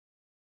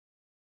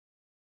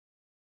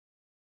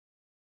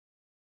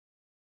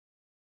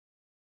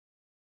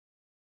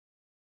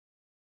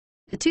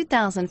The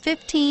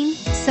 2015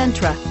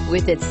 Sentra.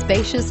 With its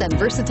spacious and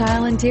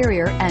versatile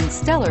interior and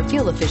stellar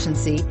fuel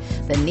efficiency,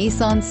 the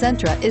Nissan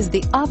Sentra is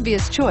the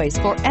obvious choice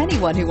for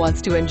anyone who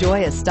wants to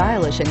enjoy a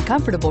stylish and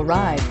comfortable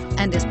ride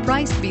and is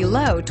priced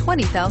below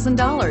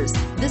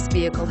 $20,000. This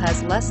vehicle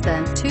has less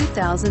than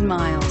 2,000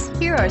 miles.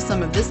 Here are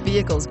some of this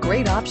vehicle's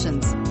great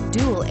options: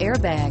 dual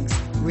airbags,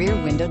 rear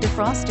window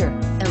defroster,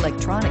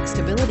 electronic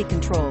stability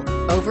control,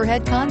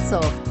 overhead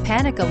console,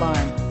 panic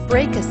alarm,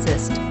 brake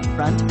assist,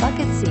 front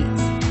bucket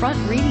seats, front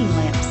reading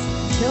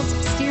lamps, tilt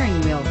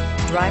steering wheel,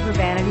 driver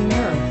vanity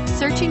mirror.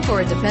 Searching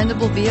for a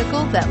dependable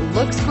vehicle that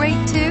looks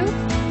great too?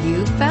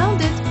 You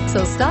found it,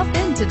 so stop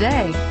in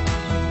today.